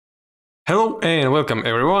Hello and welcome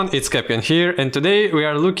everyone, it's Captain here, and today we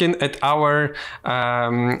are looking at our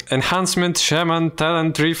Enhancement Shaman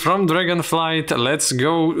talent tree from Dragonflight. Let's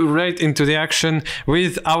go right into the action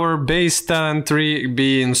with our base talent tree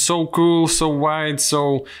being so cool, so wide,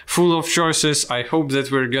 so full of choices. I hope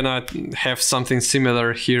that we're gonna have something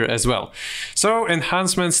similar here as well. So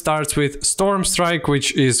Enhancement starts with Storm Strike,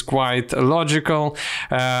 which is quite logical.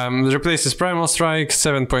 Replaces Primal Strike,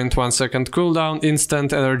 7.1 second cooldown,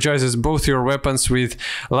 instant, energizes both your weapons with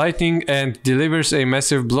lightning and delivers a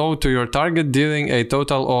massive blow to your target, dealing a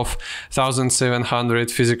total of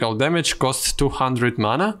 1700 physical damage, costs 200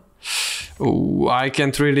 mana. Ooh, I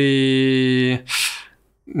can't really...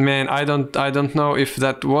 Man, I don't know if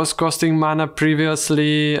that was costing mana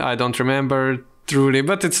previously. I don't remember truly,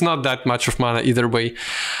 but it's not that much of mana either way.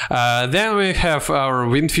 Then we have our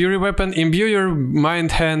Wind Fury weapon. Imbue your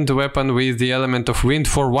mind hand weapon with the element of wind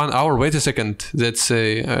for 1 hour. Wait a second, that's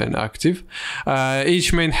an active.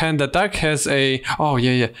 Each main hand attack has a...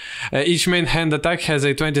 each main hand attack has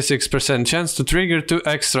a 26% chance to trigger 2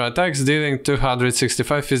 extra attacks, dealing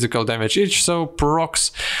 265 physical damage each, so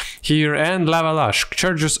procs here. And Lava Lash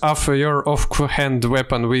charges off your offhand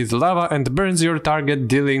weapon with lava and burns your target,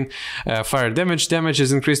 dealing fire damage. Damage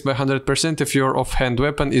is increased by 100% if your offhand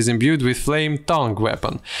weapon is imbued with Flame Tongue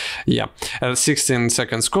weapon. Yeah, 16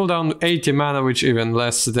 seconds cooldown, 80 mana, which even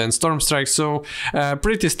less than Storm Strike, so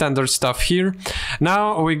pretty standard stuff here.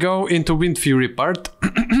 Now we go into Wind Fury part.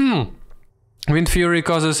 Wind Fury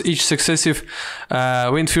causes each successive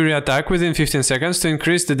Wind Fury attack within 15 seconds to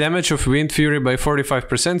increase the damage of Wind Fury by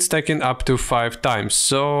 45%, stacking up to 5 times.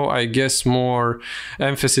 So I guess more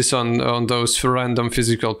emphasis on those random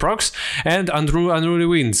physical procs. And Unruly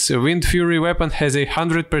Winds. Wind Fury weapon has a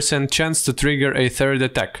 100% chance to trigger a third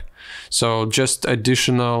attack. So just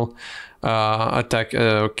additional attack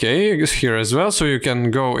okay here as well, so you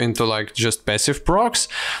can go into like just passive procs.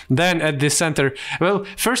 Then at the center, well,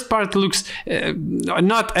 first part looks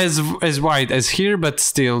not as wide as here, but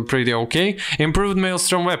still pretty okay. Improved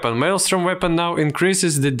Maelstrom weapon. Maelstrom weapon now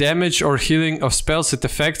increases the damage or healing of spells it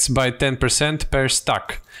affects by 10% per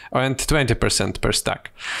stack and 20% per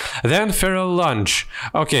stack. Then Feral Lunge.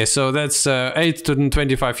 Okay, so that's 8 to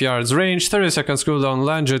 25 yards range, 30 seconds cooldown,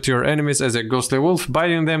 lunge at your enemies as a ghostly wolf,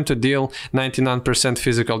 biting them to deal 99%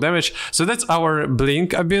 physical damage. So that's our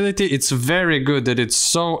blink ability. It's very good that it's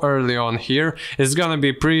so early on here. It's gonna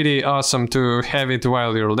be pretty awesome to have it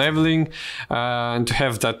while you're leveling, and to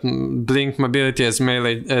have that blink mobility as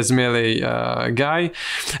melee guy.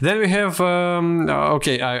 Then we have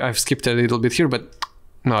okay, I've skipped a little bit here, but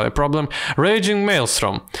not a problem. Raging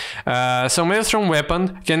Maelstrom. So Maelstrom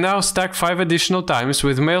weapon can now stack 5 additional times.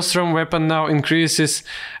 With Maelstrom weapon now increases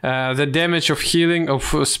the damage of healing of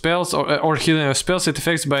spells or healing of spells it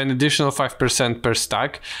affects by an additional 5% per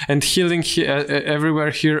stack, and healing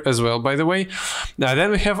everywhere here as well, by the way.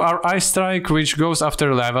 Then we have our Ice Strike, which goes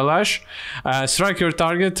after Lava Lash. Strike your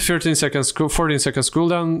target, 14 seconds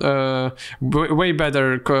cooldown, way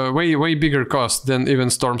better, way bigger cost than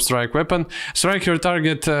even Storm Strike weapon. Strike your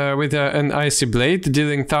target with an Icy Blade,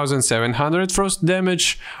 dealing 1700 frost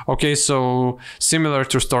damage. Okay, so similar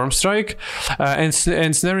to Storm Strike, and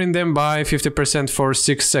snaring them by 50% for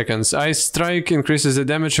 6 seconds. Ice Strike increases the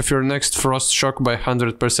damage of your next Frost Shock by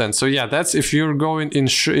 100%. So yeah, that's if you're going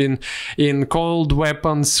in cold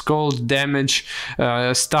weapons, cold damage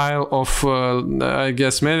style of I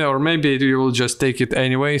guess melee, or maybe you will just take it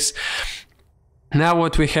anyways. Now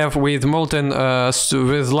what we have with Molten,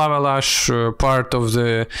 with Lava Lash, part of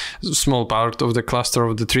the small part of the cluster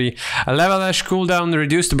of the tree. A Lava Lash cooldown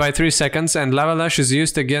reduced by 3 seconds, and Lava Lash is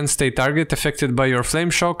used against a target affected by your Flame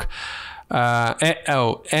Shock.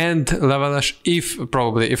 And Lava Lash, if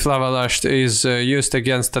Lava Lash is used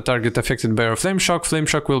against a target affected by your Flame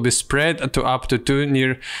Shock will be spread to up to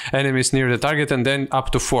 2 enemies near the target, and then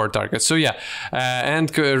up to 4 targets. So yeah,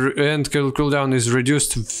 and cooldown is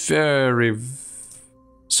reduced very.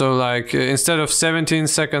 So like instead of 17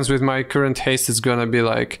 seconds with my current haste, it's gonna be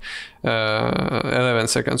like 11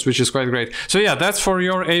 seconds, which is quite great. So yeah, that's for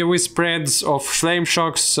your AoE spreads of Flame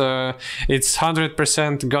Shocks. It's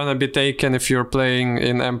 100% gonna be taken if you're playing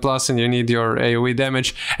in M+ and you need your AoE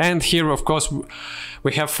damage. And here, of course,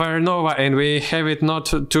 we have Fire Nova, and we have it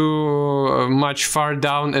not too much far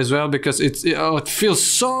down as well, because it feels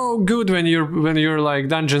so good when you're like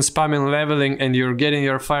dungeon spamming, leveling, and you're getting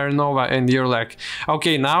your Fire Nova, and you're like,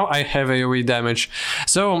 okay, now I have AoE damage.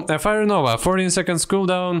 So Fire Nova, 14 seconds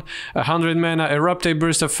cooldown, 100 mana, erupt a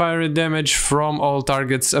burst of fiery damage from all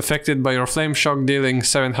targets affected by your flame shock, dealing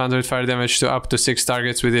 700 fire damage to up to 6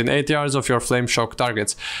 targets within 8 yards of your flame shock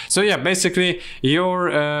targets. So yeah, basically you're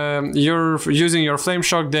using your flame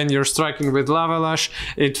shock, then you're striking with lava lash,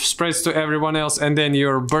 it spreads to everyone else, and then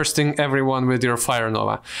you're bursting everyone with your fire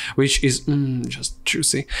nova, which is just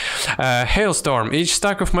juicy. Hailstorm. Each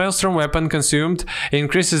stack of maelstrom weapon consumed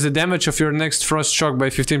increases the damage of your next frost shock by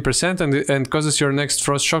 15% and causes your next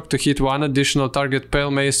frost shock to hit one additional target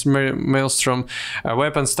pale maelstrom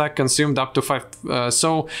weapon stack consumed up to 5.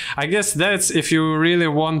 So I guess that's if you really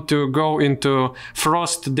want to go into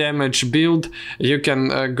frost damage build, you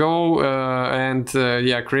can go and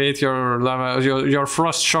yeah, create your lava, your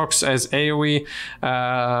frost shocks as AoE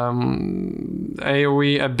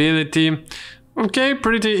ability. Okay,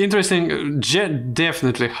 pretty interesting.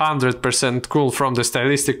 Definitely 100% cool from the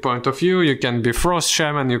stylistic point of view. You can be Frost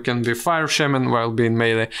Shaman, you can be Fire Shaman while being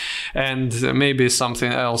melee, and maybe something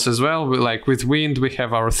else as well. Like with Wind, we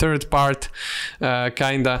have our third part,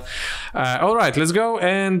 kinda. Alright, let's go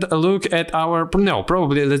and look at our... No,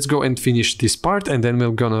 probably let's go and finish this part, and then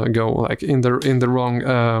we're gonna go like in the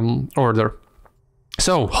wrong order.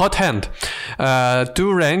 So, Hot Hand.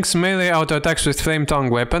 2 ranks, melee auto attacks with Flame Tongue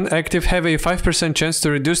weapon. Active have a 5% chance to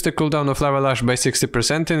reduce the cooldown of Lava Lash by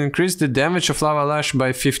 60% and increase the damage of Lava Lash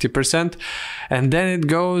by 50%. And then it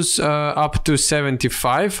goes up to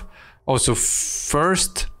 75. Also,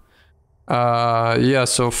 first... yeah,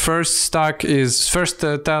 so first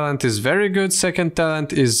talent is very good, second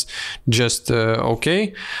talent is just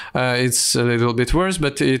okay. It's a little bit worse,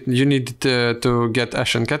 but you need to get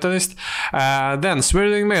Ashen Catalyst. Then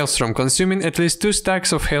Swirling Maelstrom, consuming at least 2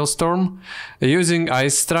 stacks of Hailstorm, using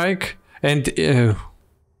Ice Strike, and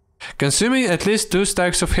consuming at least 2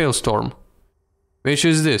 stacks of Hailstorm, which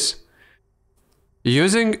is this.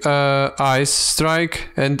 Using Ice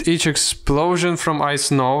Strike, and each explosion from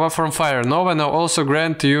Ice Nova from Fire Nova now also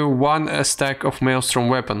grant you 1 stack of Maelstrom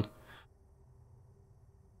weapon.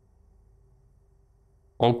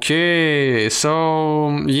 Okay,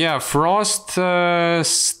 so yeah, Frost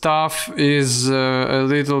stuff is a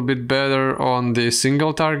little bit better on the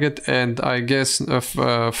single target, and I guess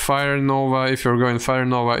Fire Nova, if you're going Fire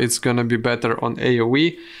Nova, it's gonna be better on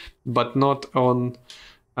AoE, but not on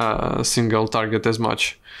single target as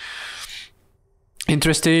much.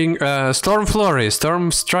 Interesting. Storm Flurry.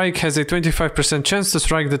 Storm Strike has a 25% chance to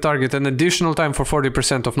strike the target an additional time for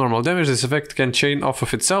 40% of normal damage. This effect can chain off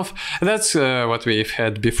of itself. That's what we've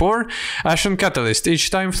had before. Ashen Catalyst.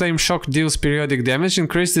 Each time Flame Shock deals periodic damage,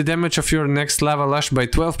 increase the damage of your next Lava Lash by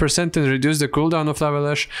 12% and reduce the cooldown of Lava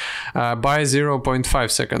Lash by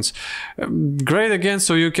 0.5 seconds. Great again,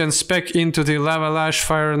 so you can spec into the Lava Lash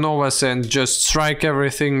Fire Novas and just strike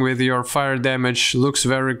everything with your fire damage. Looks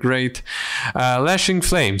very great. Lashing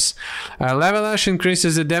Flames. Lava Lash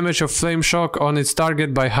increases the damage of Flame Shock on its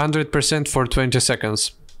target by 100% for 20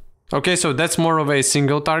 seconds. Okay, so that's more of a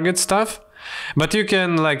single target stuff. But you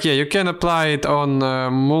can, like, yeah, you can apply it on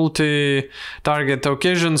multi-target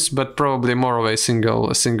occasions, but probably more of a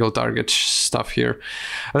single target stuff here.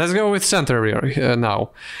 Let's go with Center here now.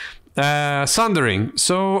 Sundering.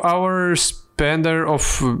 So our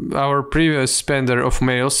previous spender of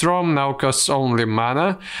Maelstrom now costs only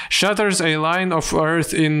mana. Shatters a line of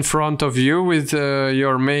earth in front of you with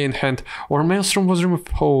your main hand. Or Maelstrom was removed.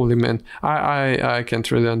 Holy man, I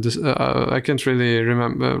can't really I can't really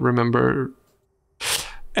remember.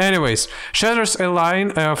 Anyways, shatters a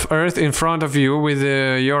line of earth in front of you with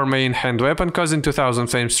your main hand weapon, causing 2000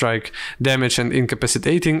 flame strike damage and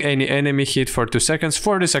incapacitating any enemy hit for 2 seconds.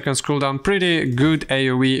 40 seconds cooldown, pretty good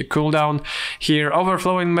AoE cooldown here.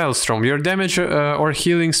 Overflowing Maelstrom. Your damage or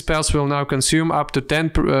healing spells will now consume up to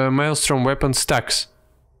 10 Maelstrom weapon stacks.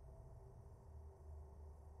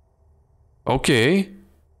 Okay.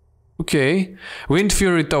 Okay. Wind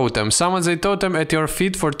Fury Totem. Summons a totem at your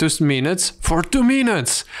feet for 2 minutes. For 2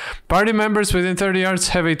 minutes! Party members within 30 yards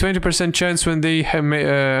have a 20% chance when they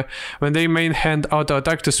main hand auto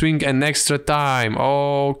attack to swing an extra time.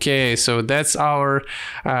 Okay, so that's our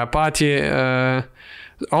party...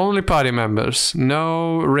 only party members,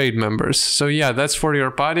 no raid members. So yeah, that's for your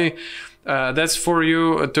party. That's for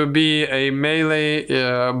you to be a melee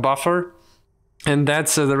buffer. And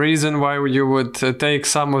that's the reason why you would take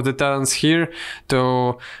some of the talents here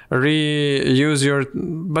to reuse your,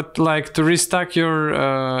 but like to restock your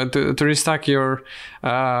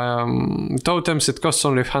totems. It costs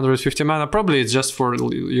only 150 mana. Probably it's just for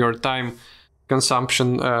your time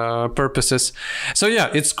consumption purposes. So yeah,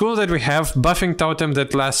 it's cool that we have buffing totem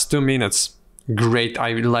that lasts 2 minutes. Great,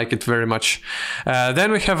 I like it very much.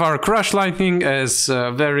 Then we have our Crush Lightning as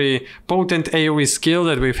a very potent AoE skill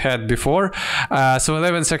that we've had before. So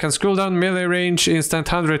 11 seconds cooldown, melee range,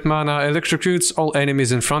 instant 100 mana, electrocutes all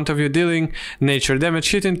enemies in front of you, dealing nature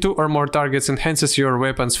damage, hitting 2 or more targets, enhances your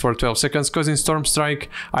weapons for 12 seconds, causing Storm Strike,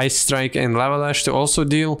 Ice Strike and Lava Lash to also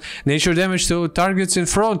deal nature damage to targets in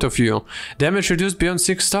front of you. Damage reduced beyond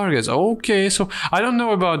 6 targets. Okay, so I don't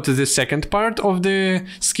know about the second part of the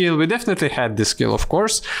skill. We definitely had this skill, of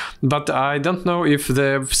course, but I don't know if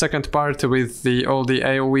the second part with all the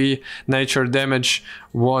AoE nature damage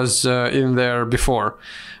was in there before.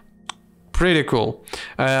 Pretty cool.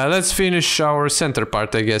 Let's finish our center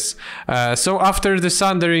part, I guess. So after the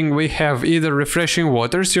Sundering, we have either Refreshing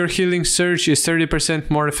Waters. Your healing surge is 30%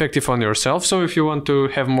 more effective on yourself, so if you want to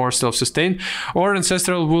have more self-sustain, or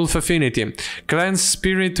Ancestral Wolf Affinity. Cleanse,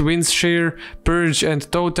 Spirit, Wind Shear, Purge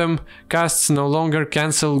and Totem casts no longer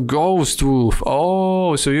cancel Ghost Wolf.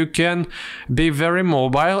 Oh, so you can be very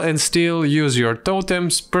mobile and still use your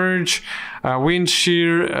totems, Purge, Wind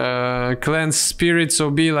Shear, Cleanse, Spirit, so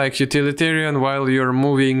be like utilitarian while you're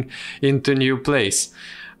moving into new place.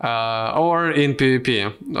 Or in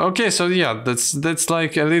PvP. Okay, so yeah, that's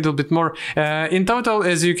like a little bit more. In total,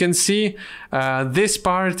 as you can see, this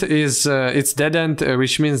part is it's dead end,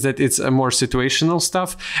 which means that it's a more situational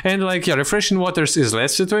stuff. And like, yeah, Refreshing Waters is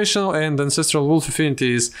less situational, and Ancestral Wolf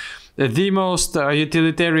Affinity is the most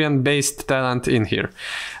utilitarian based talent in here.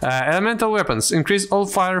 Elemental weapons increase all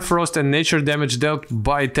fire, frost and nature damage dealt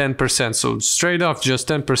by 10%, so straight off just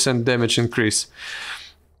 10% damage increase,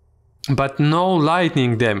 but no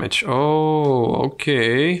lightning damage. Oh,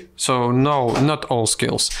 okay, so no, not all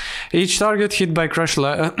skills. Each target hit by Crush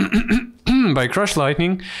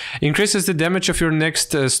Lightning increases the damage of your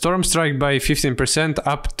next Storm Strike by 15%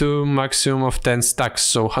 up to maximum of 10 stacks,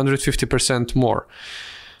 so 150% more.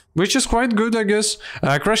 Which is quite good, I guess.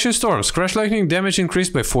 Crushing Storms. Crush Lightning damage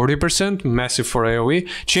increased by 40%, massive for AoE.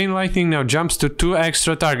 Chain Lightning now jumps to 2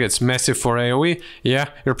 extra targets, massive for AoE. Yeah,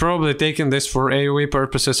 you're probably taking this for AoE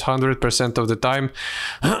purposes 100% of the time.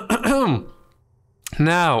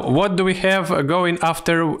 Now, what do we have going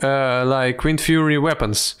after like Wind Fury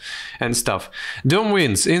weapons and stuff? Doom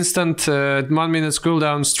Winds, instant 1 minute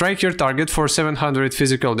cooldown, strike your target for 700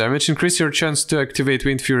 physical damage, increase your chance to activate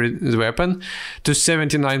Wind Fury weapon to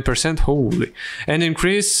 79%, holy, and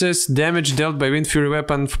increases damage dealt by Wind Fury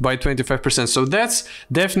weapon by 25%, so that's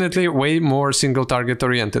definitely way more single target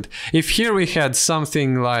oriented. If here we had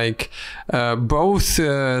something like both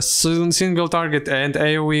single target and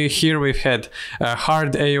AoE, here we've had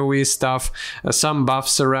hard AoE stuff, some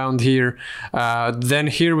buffs around here, then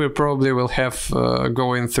here we probably will have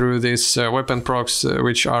going through these weapon procs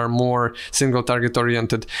which are more single target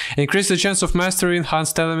oriented. Increase the chance of mastery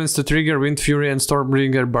enhanced elements to trigger Wind Fury and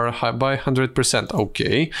Stormbringer by 100%.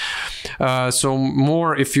 Okay, so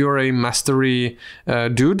more if you're a mastery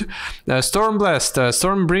dude. Storm Blast,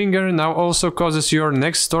 Stormbringer now also causes your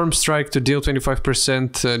next Storm Strike to deal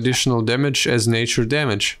 25% additional damage as nature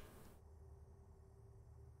damage.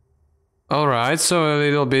 Alright, so a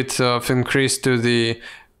little bit of increase to the...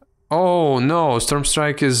 Oh no, Storm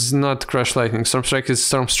Strike is not Crush Lightning, Storm Strike is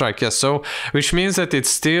Storm Strike, yes, so which means that it's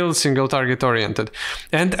still single target oriented.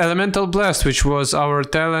 And Elemental Blast, which was our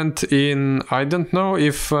talent in, I don't know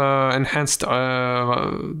if Enhanced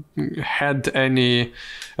had any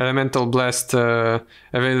Elemental Blast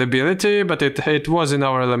availability, but it was in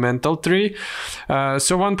our Elemental tree.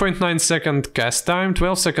 So 1.9 second cast time,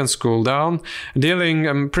 12 seconds cooldown,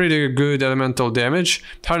 dealing pretty good elemental damage.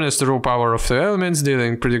 Harness the raw power of the elements,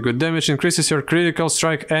 dealing pretty good damage. Increases your critical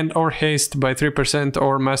strike and or haste by 3%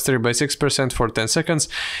 or mastery by 6% for 10 seconds.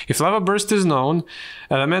 If Lava Burst is known,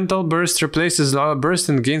 Elemental Burst replaces Lava Burst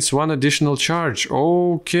and gains 1 additional charge.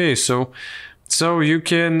 Okay, so you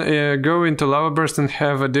can go into Lava Burst and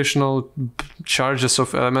have additional charges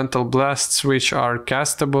of Elemental Blasts which are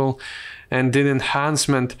castable, and in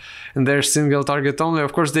Enhancement, and they're single target only.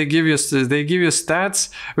 Of course, they give you stats,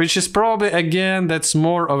 which is probably, again, that's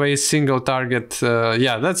more of a single target.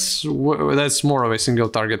 Yeah, that's more of a single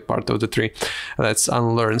target part of the tree. Let's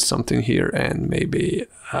unlearn something here and maybe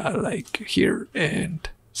like here and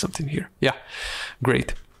something here. Yeah,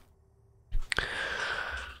 great.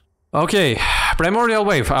 Okay, Primordial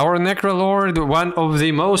Wave, our Necrolord, one of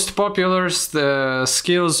the most popular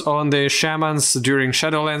skills on the Shamans during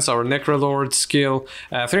Shadowlands, our Necrolord skill.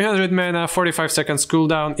 300 mana, 45 seconds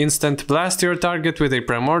cooldown, instant blast your target with a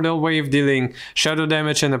Primordial Wave, dealing shadow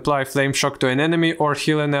damage and apply Flame Shock to an enemy or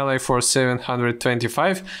heal an ally for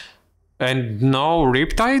 725. And no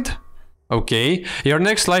Riptide? Okay, your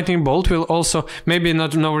next Lightning Bolt will also, maybe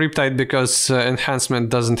not no Riptide because Enhancement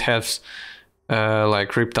doesn't have...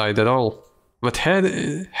 like Riptide at all. But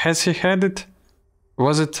has he had it?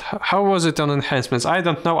 How was it on enhancements? I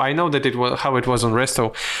don't know. I know that it was how it was on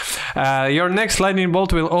Resto. Your next lightning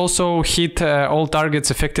bolt will also hit all targets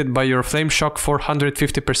affected by your flame shock for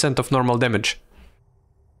 150% of normal damage.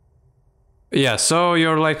 Yeah, so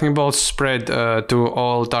your lightning bolts spread to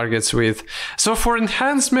all targets with. So for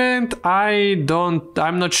enhancement, I'm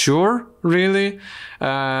not sure really.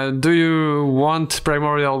 Do you want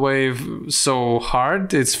Primordial Wave so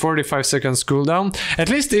hard? It's 45 seconds cooldown. At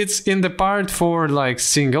least it's in the part for like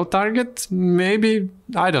single target, maybe.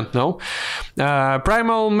 I don't know.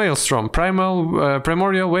 Primal Maelstrom.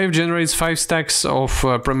 Primordial Wave generates 5 stacks of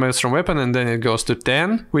Maelstrom weapon, and then it goes to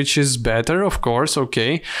 10, which is better, of course,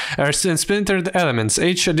 okay. Splintered Elements.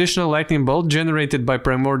 Each additional lightning bolt generated by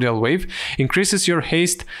Primordial Wave increases your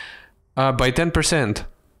haste by 10%.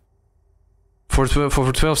 For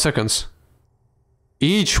 12 seconds.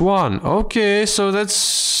 Each one. Okay, so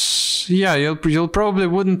that's... yeah, you'll probably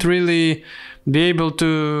wouldn't really be able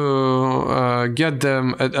to get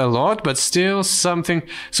them a lot, but still something.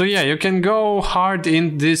 So yeah, you can go hard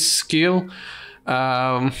in this skill.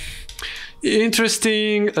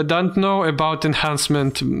 Interesting. I don't know about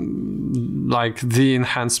enhancement, like the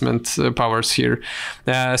enhancement powers here.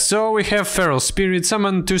 So we have Feral Spirit.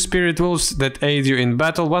 Summon 2 Spirit Wolves that aid you in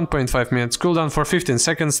battle. 1.5 minutes cooldown for 15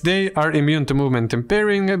 seconds. They are immune to movement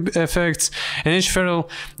impairing effects. And each Feral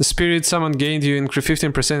Spirit summon gained you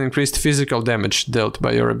 15% increased physical damage dealt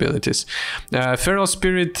by your abilities. Feral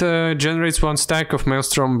Spirit generates 1 stack of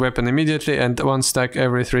Maelstrom weapon immediately and 1 stack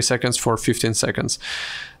every 3 seconds for 15 seconds.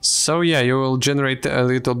 So yeah, you will generate a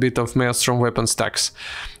little bit of Maelstrom weapon stacks.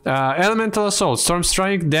 Elemental Assault. Storm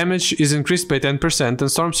Strike damage is increased by 10%, and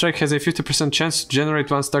Storm Strike has a 50% chance to generate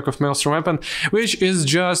 1 stack of Maelstrom weapon, which is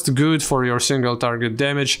just good for your single target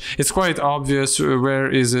damage. It's quite obvious where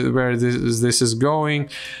this is going.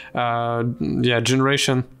 Yeah,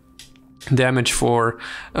 generation damage for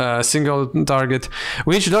single target.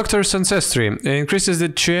 Witch Doctor's Ancestry increases the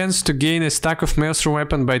chance to gain a stack of Maelstrom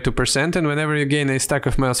weapon by 2%, and whenever you gain a stack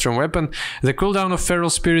of Maelstrom weapon, the cooldown of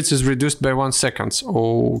Feral Spirits is reduced by 1 second.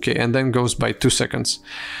 Okay, and then goes by 2 seconds.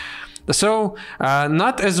 So,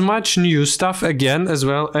 not as much new stuff again, as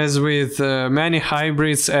well as with many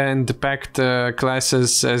hybrids and packed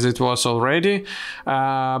classes as it was already,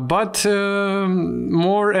 but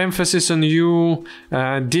more emphasis on you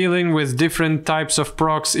dealing with different types of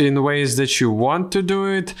procs in ways that you want to do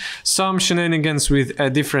it, some shenanigans with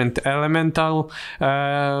different elemental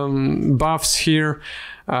buffs here.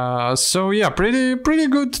 So yeah, pretty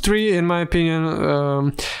good tree in my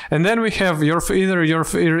opinion. And then we have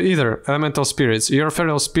either elemental spirits. Your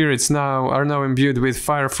feral spirits are now imbued with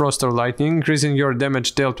fire, frost, or lightning, increasing your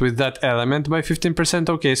damage dealt with that element by 15%.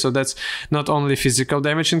 Okay, so that's not only physical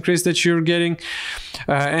damage increase that you're getting.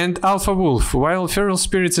 And Alpha Wolf. While feral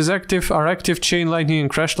spirits are active, chain lightning and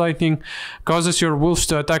crash lightning causes your wolves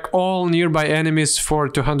to attack all nearby enemies for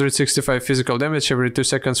 265 physical damage every 2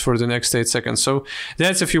 seconds for the next 8 seconds. So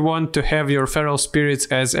that's if you want to have your feral spirits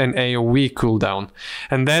as an AoE cooldown,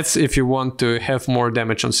 and that's if you want to have more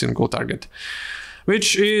damage on single target,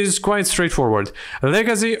 which is quite straightforward.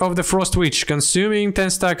 Legacy of the Frost Witch. Consuming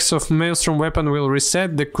 10 stacks of Maelstrom weapon will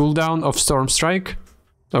reset the cooldown of Storm Strike.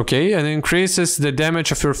 Okay, and increases the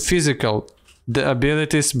damage of your physical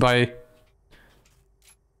abilities by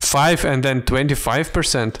 5 and then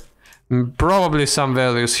 25%. Probably some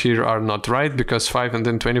values here are not right, because 5 and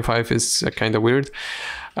then 25 is kind of weird.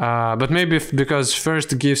 But maybe because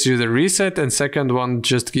first gives you the reset and second one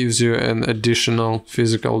just gives you an additional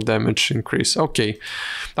physical damage increase. Okay,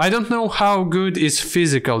 I don't know how good is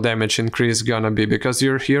physical damage increase gonna be, because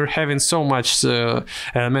you're here having so much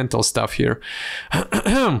elemental stuff here.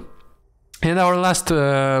 And our last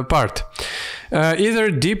part. Either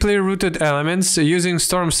deeply rooted elements. Using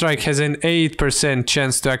Storm Strike has an 8%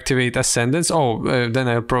 chance to activate Ascendance. Then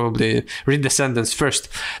I'll probably read the sentence first.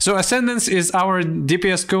 So Ascendance is our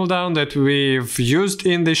DPS cooldown that we've used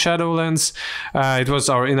in the Shadowlands. It was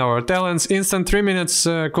in our talents. Instant 3 minutes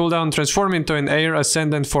cooldown. Transform into an air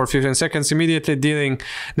ascendant for 15 seconds, immediately dealing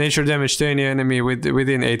nature damage to any enemy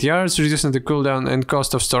within 8 yards, reducing the cooldown and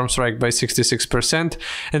cost of Storm Strike by 66%,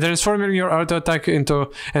 and transforming your auto attack and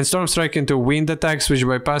Storm Strike into wind attacks, which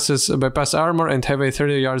bypass armor and have a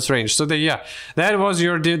 30 yards range. So that was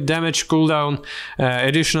your damage cooldown.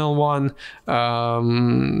 Additional one,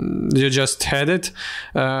 you just had it.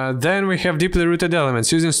 Then we have deeply rooted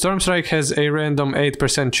elements. Using Storm Strike has a random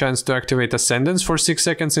 8% chance to activate Ascendance for 6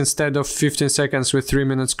 seconds instead of 15 seconds with 3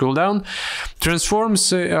 minutes cooldown.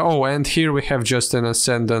 Transforms. And here we have just an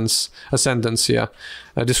Ascendance. Yeah.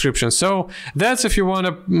 description. So that's if you want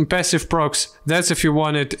a passive procs, that's if you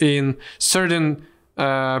want it in certain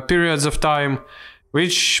periods of time,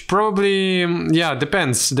 which probably, yeah,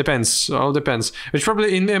 depends, all depends. Which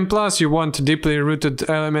probably in M+, you want deeply rooted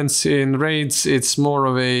elements. In raids, it's more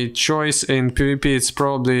of a choice. In PvP, it's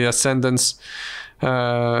probably Ascendance.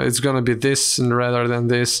 It's gonna be this rather than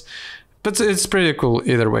this. But it's pretty cool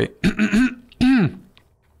either way.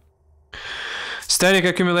 Static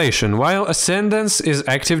accumulation. While Ascendance is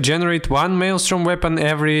active, generate 1 Maelstrom weapon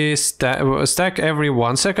every stack every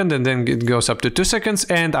 1 second, and then it goes up to 2 seconds.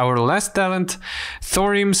 And our last talent,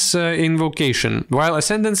 Thorim's Invocation. While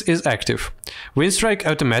Ascendance is active, Windstrike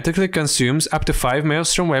automatically consumes up to 5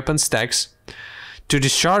 Maelstrom weapon stacks to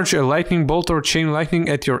discharge a lightning bolt or chain lightning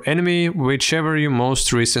at your enemy, whichever you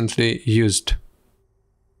most recently used.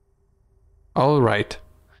 Alright.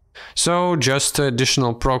 So just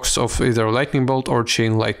additional procs of either lightning bolt or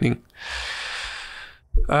chain lightning.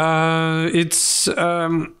 It's a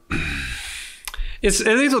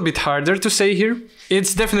little bit harder to say here.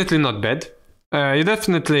 It's definitely not bad. You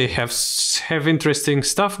definitely have interesting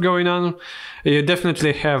stuff going on. You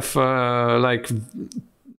definitely have like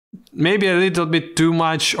maybe a little bit too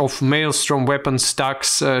much of Maelstrom weapon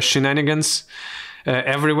stacks shenanigans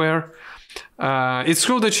everywhere. It's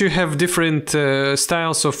cool that you have different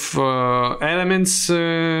styles of elements,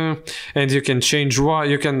 and you can change one.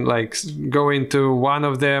 You can like go into one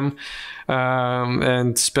of them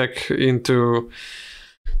and spec into.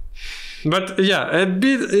 But yeah,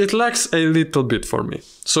 it lacks a little bit for me.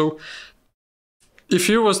 So if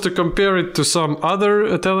you was to compare it to some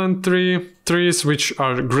other talent trees which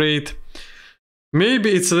are great,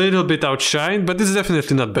 maybe it's a little bit outshined, but it's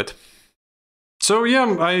definitely not bad. So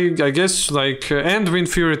yeah, I guess like and Wind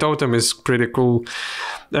Fury Totem is pretty cool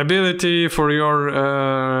ability for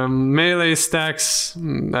your melee stacks.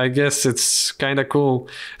 I guess it's kind of cool.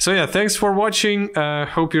 So yeah, thanks for watching.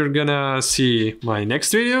 Hope you're gonna see my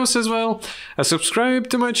next videos as well. Subscribe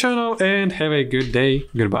to my channel and have a good day.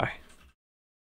 Goodbye.